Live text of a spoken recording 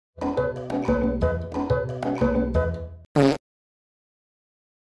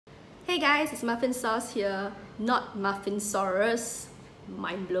guys, it's Muffin Sauce here, not Muffin Saurus.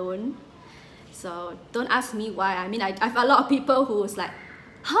 Mind blown. So don't ask me why. I mean, I have a lot of people who's like,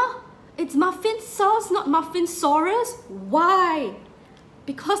 huh? It's Muffin Sauce, not Muffin Saurus? Why?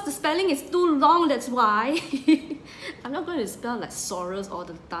 Because the spelling is too long, that's why. I'm not going to spell like Saurus all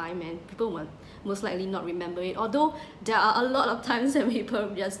the time, and people will most likely not remember it. Although there are a lot of times that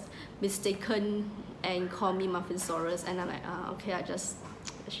people just mistaken and call me Muffin Saurus, and I'm like, okay, I just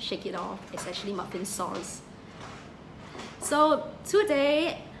shake it off. It's actually Muffin Sauce. So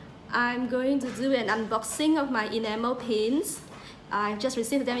today I'm going to do an unboxing of my enamel pins. I just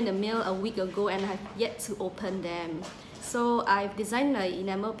received them in the mail a week ago and I have yet to open them. So I've designed my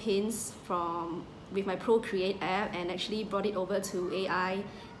enamel pins with my Procreate app and actually brought it over to AI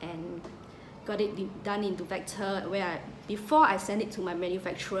and got it done into vector where before I send it to my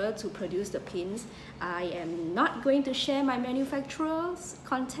manufacturer to produce the pins, I am not going to share my manufacturer's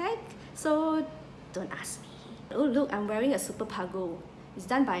contact, so don't ask me. Oh look, I'm wearing a Super Pago. It's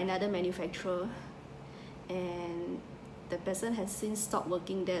done by another manufacturer and the person has since stopped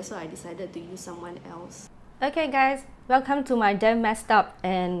working there, so I decided to use someone else. Okay guys, welcome to my damn messed up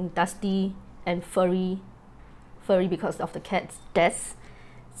and dusty and furry because of the cat's death.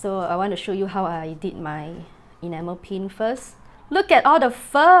 So I want to show you how I did my enamel pin first. Look at all the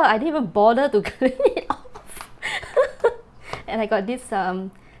fur! I didn't even bother to clean it off. And I got this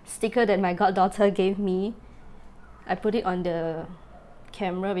sticker that my goddaughter gave me. I put it on the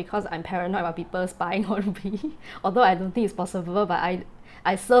camera because I'm paranoid about people spying on me. Although I don't think it's possible, but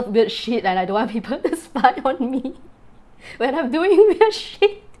I serve weird shit and I don't want people to spy on me when I'm doing weird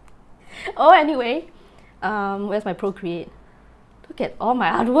shit. Oh, anyway, where's my Procreate? Look at all my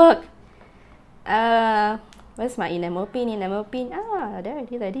artwork. Where's my enamel pin? Enamel pin. Ah, there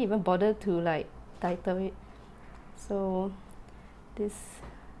it is. I didn't even bother to like title it. So this.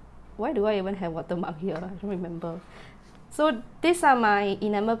 Why do I even have watermark here? I don't remember. So these are my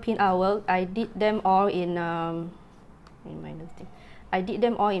enamel pin artwork. I did them all in I did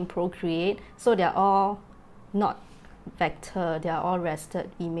them all in Procreate. So they're all not vector. They are all rastered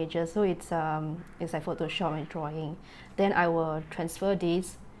images. So it's like Photoshop and drawing. Then I will transfer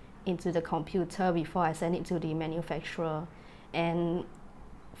this into the computer before I send it to the manufacturer. And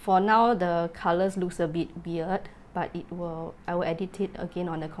for now, the colors looks a bit weird, but I will edit it again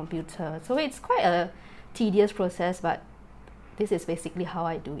on the computer. So it's quite a tedious process, but this is basically how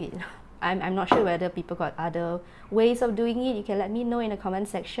I do it. I'm not sure whether people got other ways of doing it. You can let me know in the comment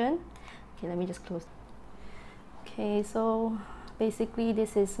section. Okay, let me just close. Okay, so basically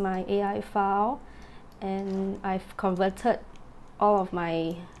this is my AI file and I've converted all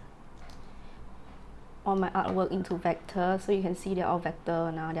my artwork into vector. So you can see they're all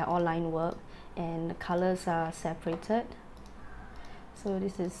vector now, they're all line work and the colors are separated. So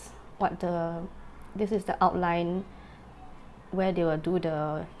this is the outline where they will do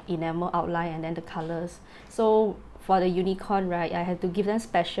the enamel outline and then the colors. So for the unicorn, right, I had to give them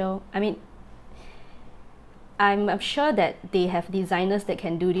special, I'm sure that they have designers that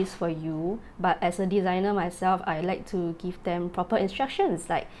can do this for you, but as a designer myself, I like to give them proper instructions,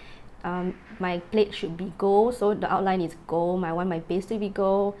 like my plate should be gold, so the outline is gold. I want my base to be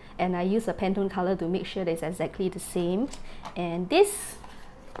gold, and I use a Pantone color to make sure that it's exactly the same. And this,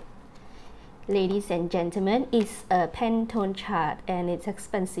 ladies and gentlemen, is a Pantone chart, and it's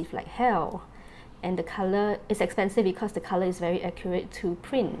expensive like hell. And the color is expensive because the color is very accurate to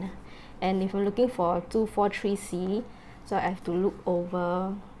print. And if I'm looking for 243C, so I have to look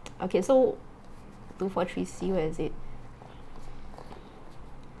over. Okay, so 243C, where is it?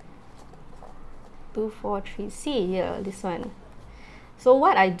 243C, here, this one. So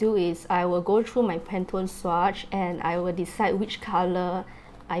what I do is I will go through my Pantone swatch and I will decide which color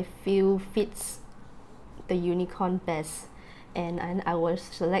I feel fits the unicorn best, and I will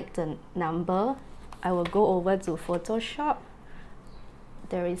select the number. I will go over to Photoshop.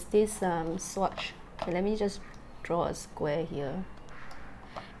 There is this swatch. Okay, let me just draw a square here.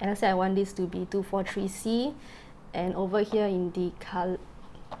 And I say I want this to be 243C, and over here in the color,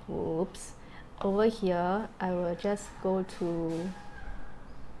 oops, over here I will just go to,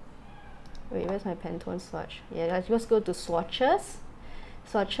 wait, where's my Pantone swatch? Yeah, let's just go to swatches.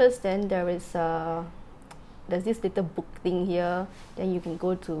 Swatches, then there is there's this little book thing here. Then you can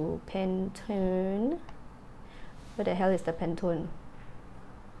go to Pantone. Where the hell is the Pantone?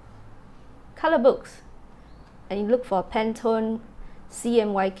 Color books, and you look for Pantone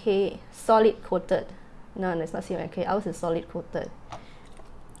CMYK solid coated. No, it's not CMYK. Ours is solid coated.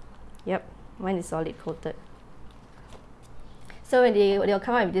 Yep, mine is solid coated. So when they'll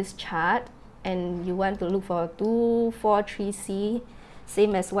come up with this chart, and you want to look for 243C,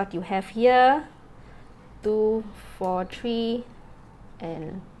 same as what you have here. 2, 4, 3,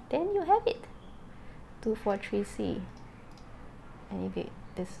 and then you have it. 2, 4, 3C, and you get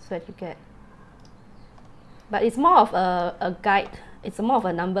this is what you get. But it's more of a guide. It's more of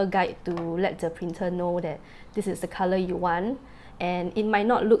a number guide to let the printer know that this is the color you want, and it might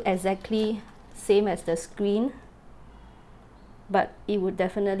not look exactly same as the screen, but it would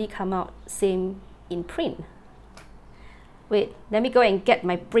definitely come out same in print. Wait, let me go and get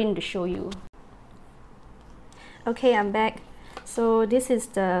my print to show you. Okay, I'm back. So this is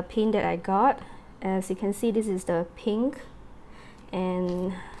the pin that I got. As you can see, this is the pink,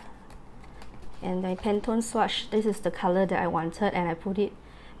 and my Pantone swatch, this is the color that I wanted, and I put it,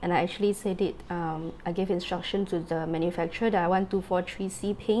 and I actually said it, I gave instruction to the manufacturer that I want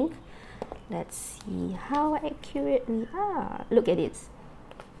 243C pink. Let's see how accurate we are. Look at it.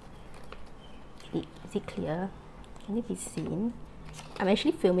 Is it clear? Can it be seen? I'm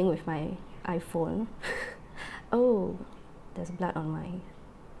actually filming with my iPhone. Oh, there's blood on my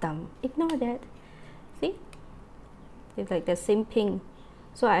thumb. Ignore that. See? It's like the same pink.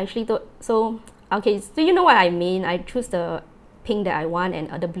 So I actually thought, okay, so you know what I mean? I choose the pink that I want and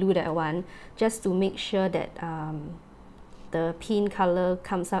the blue that I want, just to make sure that the pin color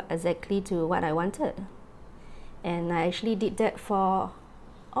comes out exactly to what I wanted. And I actually did that for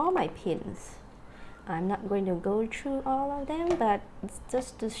all my pins. I'm not going to go through all of them, but it's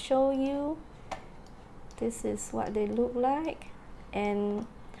just to show you this is what they look like. And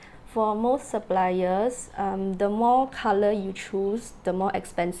for most suppliers, the more color you choose, the more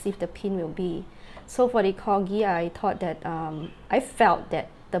expensive the pin will be. So for the Corgi, I thought that I felt that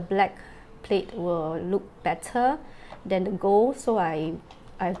the black plate will look better than the gold. So I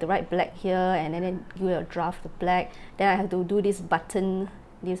have to write black here, and then do a draft of black. Then I have to do this button,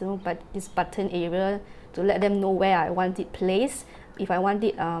 this button area to let them know where I want it placed. If I want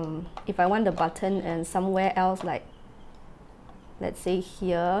it, if I want the button and somewhere else, like let's say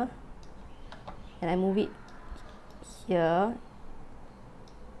here, and I move it here,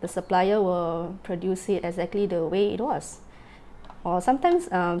 the supplier will produce it exactly the way it was. Or sometimes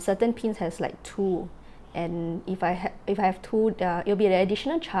certain pins has like 2, and if I have 2, it'll be an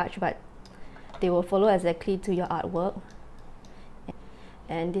additional charge, but they will follow exactly to your artwork.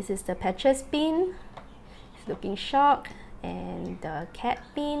 And this is the patches pin. It's looking shocked. And the cat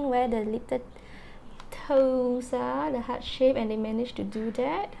pin where the little toes are, the heart shape, and they managed to do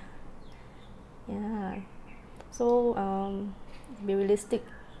that. Yeah. So to be realistic,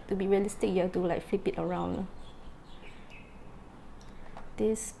 you have to like flip it around.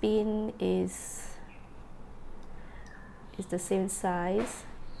 This pin is the same size.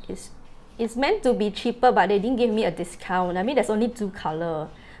 It's meant to be cheaper, but they didn't give me a discount. I mean, there's only 2 colors,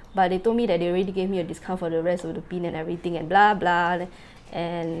 but they told me that they already gave me a discount for the rest of the pin and everything and blah blah,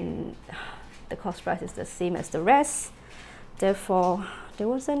 and the cost price is the same as the rest. Therefore, there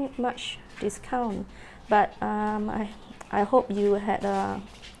wasn't much discount. But I hope you had a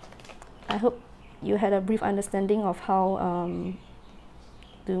brief understanding of how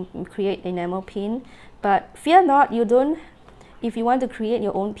to create enamel pin. But fear not, you don't. If you want to create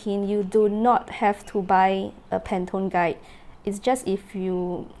your own pin, you do not have to buy a Pantone guide. It's just if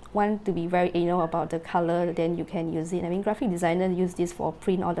you want to be very anal about the color, then you can use it. I mean, graphic designers use this for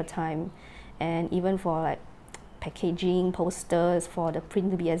print all the time, and even for like packaging, posters, for the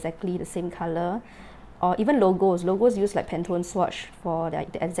print to be exactly the same color, or even logos. Logos use like Pantone swatch for the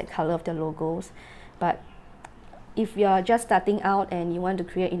exact color of the logos. But if you're just starting out and you want to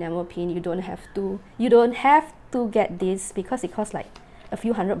create enamel pin, you don't have to get this, because it costs like a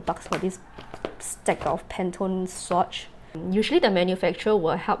few $100 for this stack of Pantone swatch. Usually the manufacturer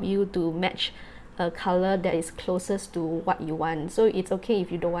will help you to match a color that is closest to what you want, so it's okay if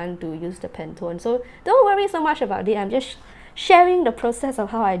you don't want to use the Pantone. So don't worry so much about it. I'm just sharing the process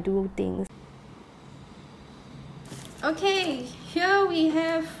of how I do things. Okay, here we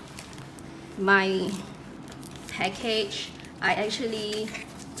have my package. I actually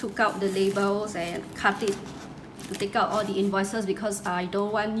took out the labels and cut it to take out all the invoices because I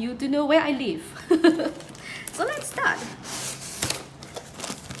don't want you to know where I live. So let's start.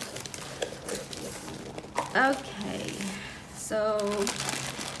 Okay, so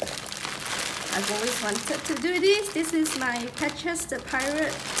I've always wanted to do this. This is my Patches the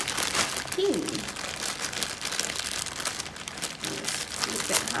Pirate pin. Let's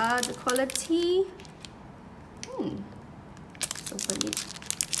look at the quality. Let's open it.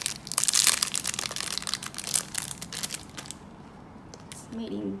 It's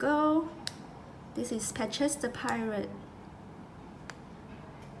made in gold. This is Patches the Pirate.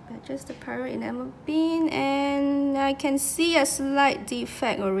 Just the pirate enamel pin, and I can see a slight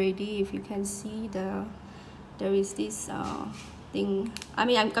defect already. If you can see, there is this thing. I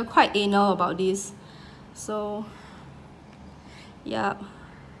mean, I'm quite anal about this, so yeah,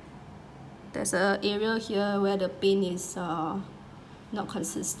 there's an area here where the pin is not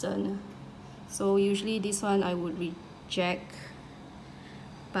consistent. So usually this one I would reject,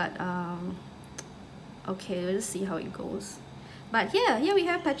 but okay, let's see how it goes. But here we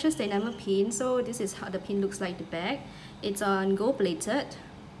have purchased the enamel pin. So this is how the pin looks like the back. It's on gold plated,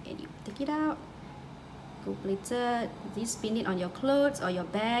 and you take it out, gold plated. You spin it on your clothes or your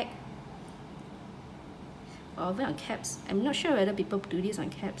bag, or even on caps. I'm not sure whether people do this on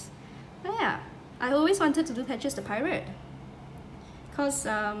caps, but yeah, I always wanted to do Patches the Pirate, because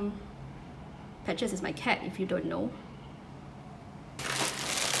Patches is my cat, if you don't know.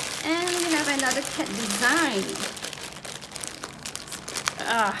 And we have another cat design.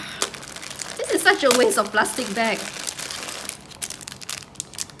 This is such a waste of plastic bag.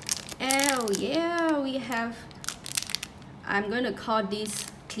 Oh yeah, we have, I'm going to call this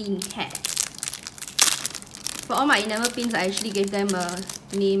Clean Cat. For all my enamel pins, I actually gave them a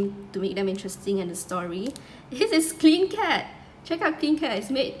name to make them interesting and a story. This is Clean Cat. Check out Clean Cat. It's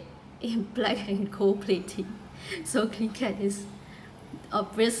made in black and gold plating. So Clean Cat is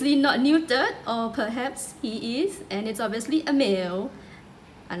obviously not neutered, or perhaps he is, and it's obviously a male,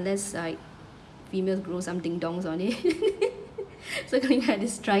 unless like females grow some ding dongs on it. So Clean Cat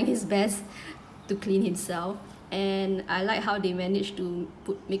is trying his best to clean himself, and I like how they managed to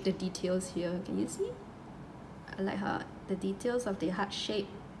make the details here. Can you see? I like how the details of the heart-shaped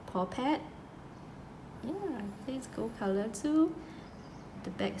paw pad. Yeah, it's gold color too.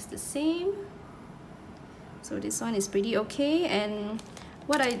 The back is the same. So this one is pretty okay. And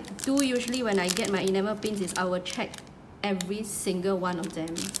what I do usually when I get my enamel pins is I will check every single one of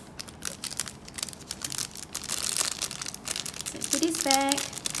them. Let's put this back,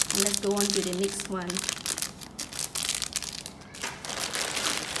 and let's go on to the next one.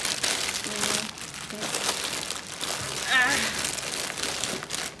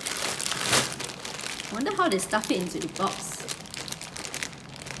 I wonder how they stuff it into the box.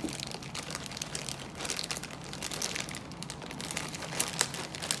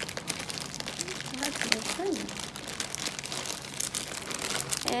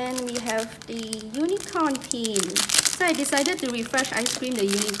 And we have the unicorn pin. So I decided to refresh ice cream the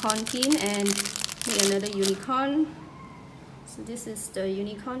unicorn pin and make another unicorn. So this is the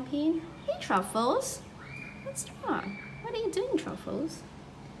unicorn pin. Hey Truffles, what's wrong? What are you doing, Truffles?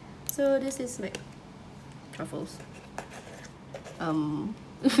 So this is my Truffles.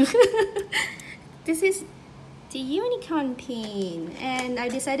 This is the unicorn pin, and I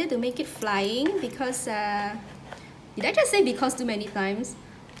decided to make it flying because did I just say because too many times?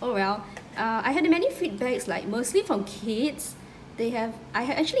 Oh well, I had many feedbacks, like mostly from kids. I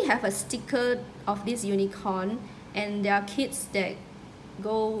actually have a sticker of this unicorn, and there are kids that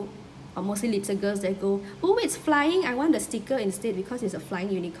go, or mostly little girls that go, oh, it's flying, I want the sticker instead because it's a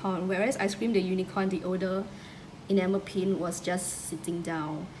flying unicorn. Whereas Ice Cream the Unicorn, the older enamel pin, was just sitting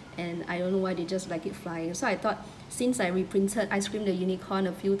down, and I don't know why they just like it flying. So I thought, since I reprinted Ice Cream the Unicorn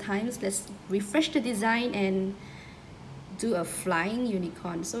a few times, let's refresh the design and do a flying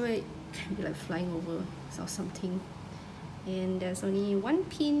unicorn, so it can be like flying over or something. And there's only one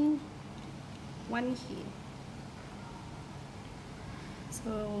pin, one here.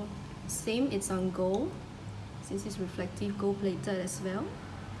 So same, it's on gold, since it's reflective, gold plated as well.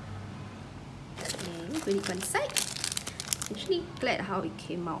 And put it one side. Actually glad how it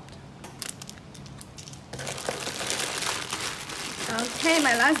came out. Okay,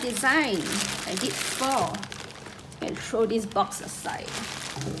 my last design. I did 4. And throw this box aside.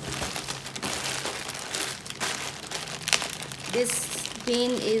 This pin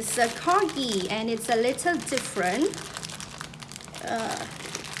is a corgi, and it's a little different.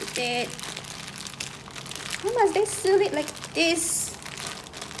 How must they seal it like this?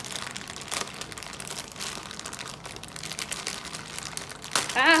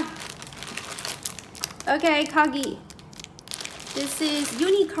 Okay, corgi. This is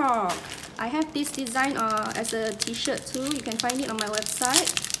unicorn. I have this design as a t-shirt too. You can find it on my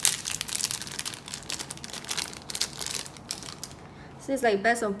website. So it's like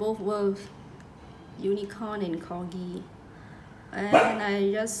best of both worlds, unicorn and corgi. And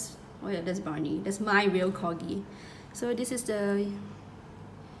I just, oh yeah, that's Barney. That's my real corgi. So this is the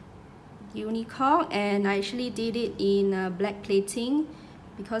unicorn, and I actually did it in black plating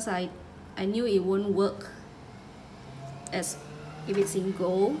because I knew it won't work as if it's in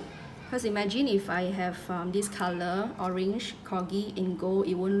gold. Because imagine if I have this color, orange corgi in gold,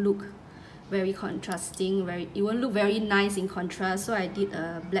 it won't look very contrasting, it won't look very nice in contrast. So I did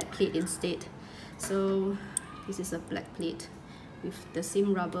a black plate instead. So this is a black plate with the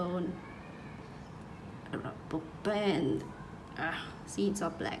same rubber band. See, it's all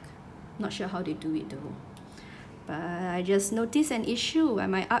black. Not sure how they do it though. But I just noticed an issue and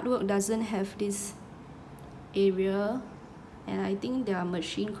my artwork doesn't have this area, and I think their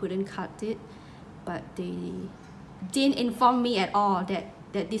machine couldn't cut it, but they didn't inform me at all that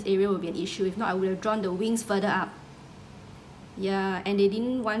this area would be an issue. If not, I would have drawn the wings further up. Yeah, and they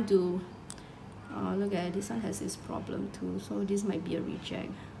didn't want to. Oh, look at it. This one has this problem too, so this might be a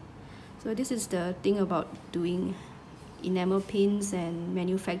reject. So this is the thing about doing enamel pins and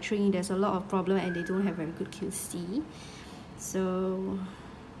manufacturing. There's a lot of problem and they don't have very good QC. So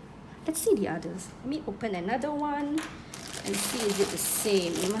let's see the others. Let me open another one and see is it the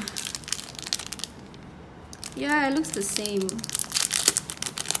same. Yeah, it looks the same.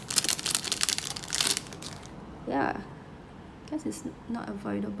 Yeah, guess it's not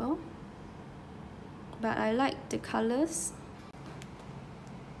avoidable, but I like the colors.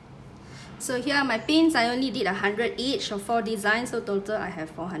 So here are my pins. I only did 100 each of 4 designs, so total I have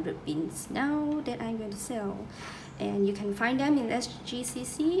 400 pins now that I'm going to sell. And you can find them in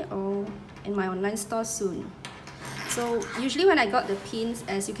SGCC or in my online store soon. So usually when I got the pins,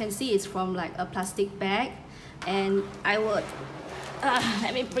 as you can see, it's from like a plastic bag, and I would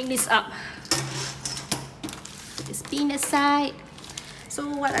let me bring this up. Put this pin aside. So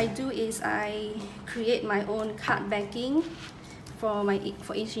what I do is I create my own card backing for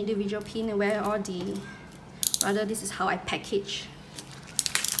each individual pin, and where all the, rather this is how I package.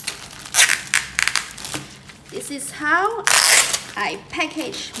 This is how I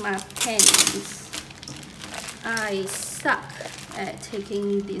package my pens. I suck at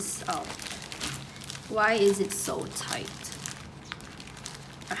taking this out. Why is it so tight?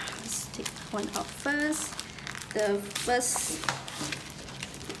 Let's take one out first. The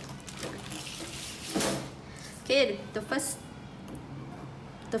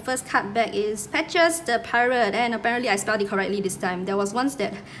first card bag is Patches the Pirate, and apparently I spelled it correctly this time. There was once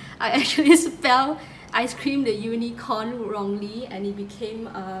that I actually spelled ice cream the unicorn wrongly and it became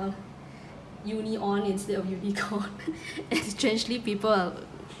union instead of unicorn. And strangely, people,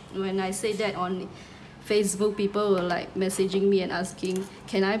 when I say that on Facebook, people were like messaging me and asking,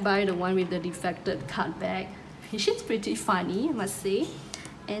 can I buy the one with the defected card bag? Which is pretty funny, I must say.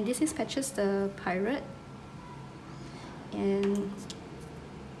 And this is Patches the Pirate, and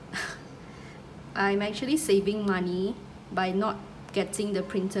I'm actually saving money by not getting the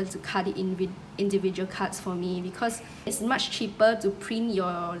printer to cut it in individual cards for me, because it's much cheaper to print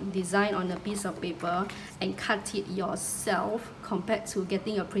your design on a piece of paper and cut it yourself compared to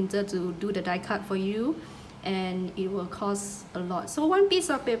getting a printer to do the die cut for you, and it will cost a lot. So one piece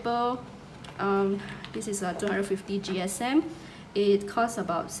of paper, this is a 250 GSM, it costs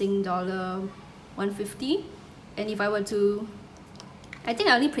about Sing dollar 150, and if I were to, I think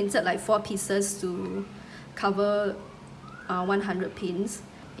I only printed like 4 pieces to cover 100 pins.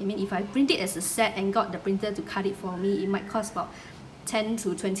 I mean, if I print it as a set and got the printer to cut it for me, it might cost about 10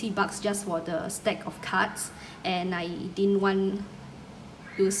 to 20 bucks just for the stack of cards, and I didn't want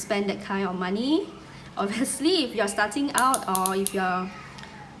to spend that kind of money. Obviously, if you're starting out, or if you're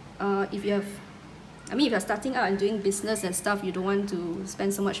if you're starting out and doing business and stuff, you don't want to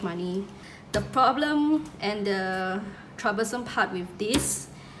spend so much money. The problem and the troublesome part with this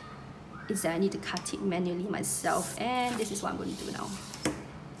is that I need to cut it manually myself, and this is what I'm going to do now.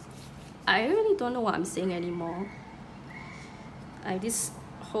 I really don't know what I'm saying anymore. This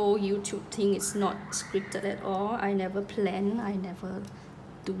whole YouTube thing is not scripted at all. I never plan, I never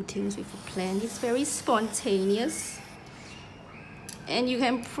do things with a plan. It's very spontaneous. And you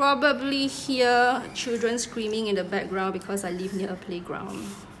can probably hear children screaming in the background because I live near a playground.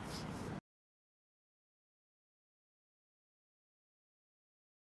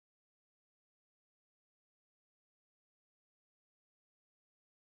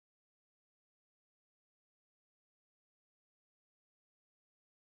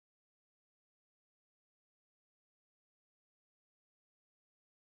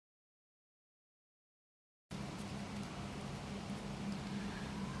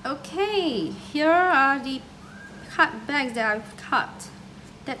 Okay, here are the cut bags that I've cut.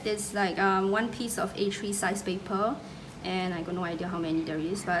 That is like one piece of A3 size paper, and I got no idea how many there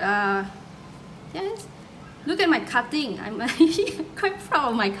is, but yes, look at my cutting. I'm actually quite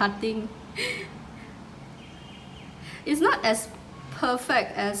proud of my cutting. It's not as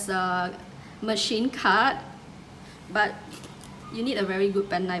perfect as a machine cut, but you need a very good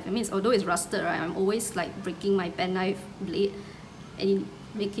pen knife. I mean, although it's rusted, right, I'm always like breaking my pen knife blade, and you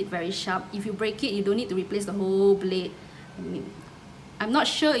make it very sharp. If you break it, you don't need to replace the whole blade. I mean, I'm not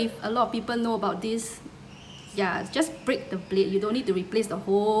sure if a lot of people know about this. Yeah, just break the blade. You don't need to replace the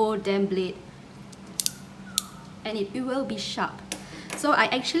whole damn blade, and it will be sharp. So I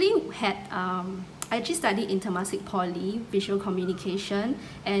actually had I actually studied in Temasek Poly, Visual Communication,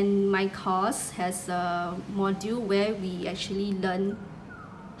 and my course has a module where we actually learn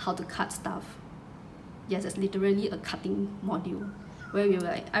how to cut stuff. Yes, it's literally a cutting module where we were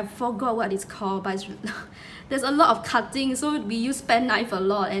like, I forgot what it's called, but there's a lot of cutting, so we use pen knife a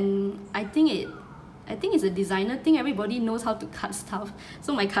lot, and I think it's a designer thing. Everybody knows how to cut stuff,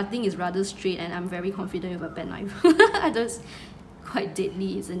 so my cutting is rather straight, and I'm very confident with a pen knife. That's quite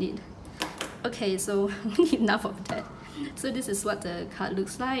deadly, isn't it? Okay, so enough of that. So this is what the card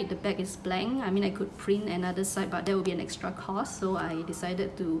looks like. The back is blank. I mean, I could print another side, but that would be an extra cost, so I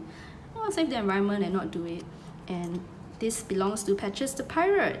decided to save the environment and not do it. And this belongs to Patches the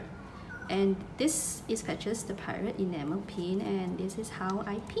Pirate, and this is Patches the Pirate enamel pin, and this is how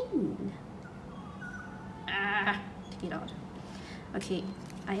I pin. Take it out. Okay,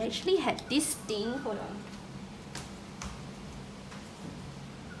 I actually had this thing. Hold on.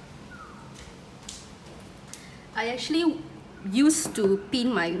 I actually used to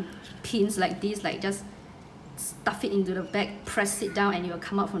pin my pins like this, like just stuff it into the back, press it down, and it will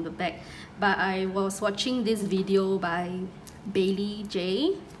come out from the back. But I was watching this video by Bailey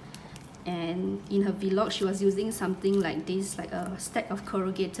J, and in her vlog she was using something like this, like a stack of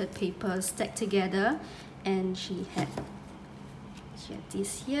corrugated paper stacked together, and she had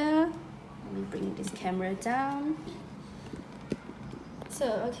this here. Let me bring this camera down.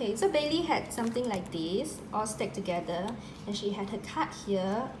 So Bailey had something like this, all stacked together, and she had her card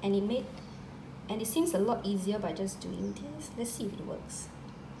here, and it seems a lot easier by just doing this. Let's see if it works.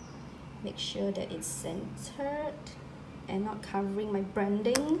 Make sure that it's centered and not covering my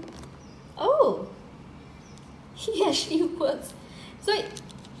branding. Oh, it actually works. So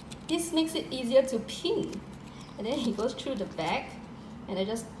this makes it easier to pin, and then it goes through the back, and I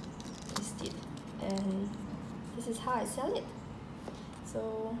just twist it, and this is how I sell it.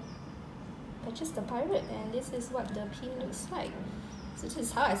 So Patches the Pirate, and this is what the pin looks like. So this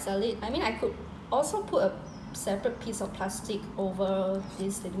is how I sell it. I mean, I could also put a separate piece of plastic over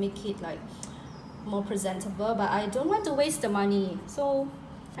this to make it like more presentable, but I don't want to waste the money, so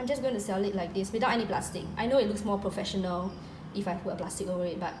I'm just going to sell it like this without any plastic. I know it looks more professional if I put a plastic over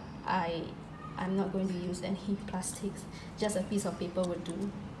it, but I'm not going to use any plastics. Just a piece of paper would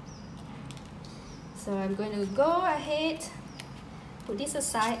do. So I'm going to go ahead, put this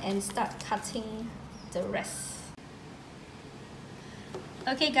aside, and start cutting the rest.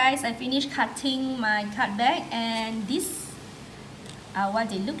 Okay guys, I finished cutting my card back, and these are what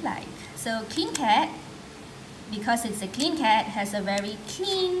they look like. So Clean Cat, because it's a clean cat, has a very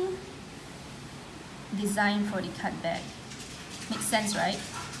clean design for the card bag. Makes sense, right?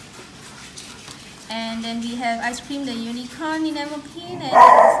 And then we have Ice Cream the Unicorn enamel pin, and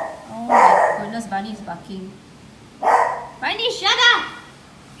oh my goodness, Bunny is barking. Bunny, shut up!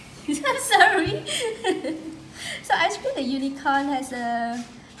 I'm sorry. So Ice Cream the Unicorn has a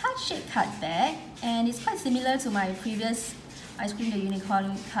heart-shaped card bag, and it's quite similar to my previous Ice Cream the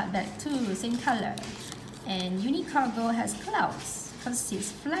Unicorn card bag too, same color. And Unicargo has clouds because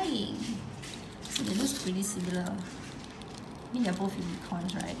it's flying, so they look pretty similar. I mean, they're both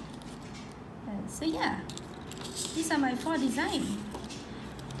unicorns, right? So yeah, these are my 4 designs.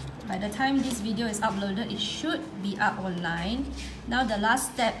 By the time this video is uploaded, it should be up online. Now the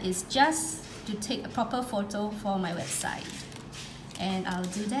last step is just to take a proper photo for my website, and I'll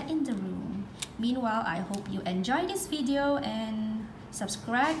do that in the room. Meanwhile, I hope you enjoy this video and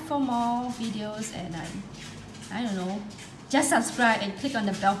subscribe for more videos, and I don't know, just subscribe and click on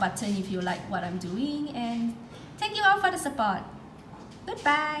the bell button if you like what I'm doing, and thank you all for the support.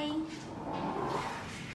 Goodbye.